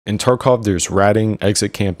In Tarkov, there's ratting,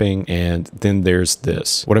 exit camping, and then there's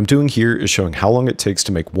this. What I'm doing here is showing how long it takes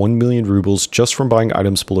to make 1 million rubles just from buying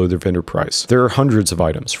items below their vendor price. There are hundreds of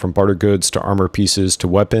items, from barter goods to armor pieces to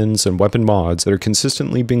weapons and weapon mods, that are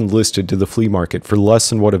consistently being listed to the flea market for less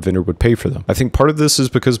than what a vendor would pay for them. I think part of this is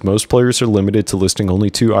because most players are limited to listing only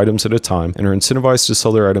 2 items at a time and are incentivized to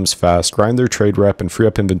sell their items fast, grind their trade rep, and free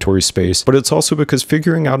up inventory space, but it's also because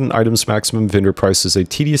figuring out an item's maximum vendor price is a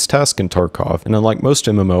tedious task in Tarkov, and unlike most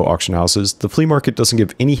MMO auction houses, the flea market doesn't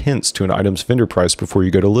give any hints to an item's vendor price before you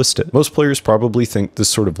go to list it. Most players probably think this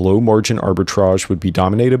sort of low margin arbitrage would be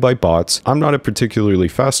dominated by bots. I'm not a particularly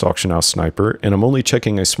fast auction house sniper, and I'm only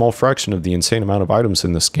checking a small fraction of the insane amount of items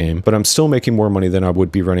in this game, but I'm still making more money than I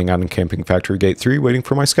would be running out in Camping Factory Gate 3 waiting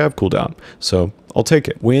for my scav cooldown, so I'll take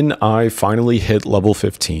it. When I finally hit level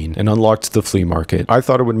 15 and unlocked the flea market, I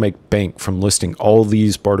thought I would make bank from listing all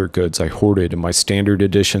these barter goods I hoarded in my standard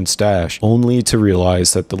edition stash, only to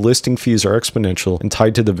realize that the listing fees are exponential and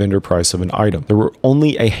tied to the vendor price of an item. There were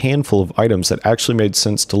only a handful of items that actually made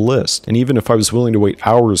sense to list, and even if I was willing to wait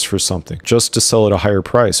hours for something just to sell at a higher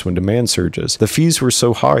price when demand surges, the fees were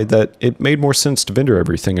so high that it made more sense to vendor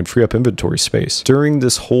everything and free up inventory space. During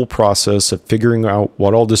this whole process of figuring out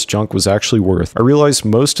what all this junk was actually worth, I realized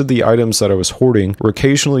most of the items that I was hoarding were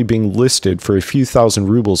occasionally being listed for a few thousand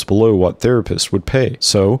rubles below what therapists would pay.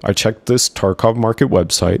 So I checked this Tarkov market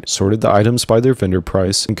website, sorted the items by their vendor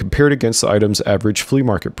price, and compared against the item's average flea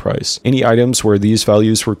market price. Any items where these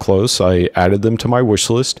values were close, I added them to my wish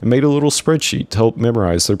list and made a little spreadsheet to help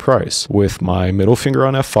memorize their price. With my middle finger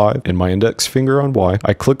on F5 and my index finger on Y,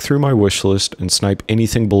 I click through my wish list and snipe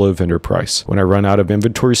anything below vendor price. When I run out of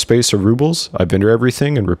inventory space or rubles, I vendor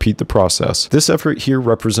everything and repeat the process. This effort here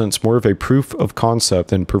represents more of a proof of concept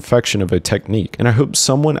than perfection of a technique, and I hope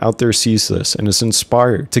someone out there sees this and is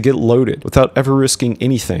inspired to get loaded without ever risking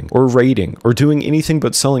anything or raiding or doing anything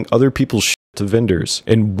but selling other people's shit to vendors.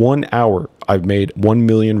 In 1 hour, I've made 1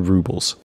 million rubles.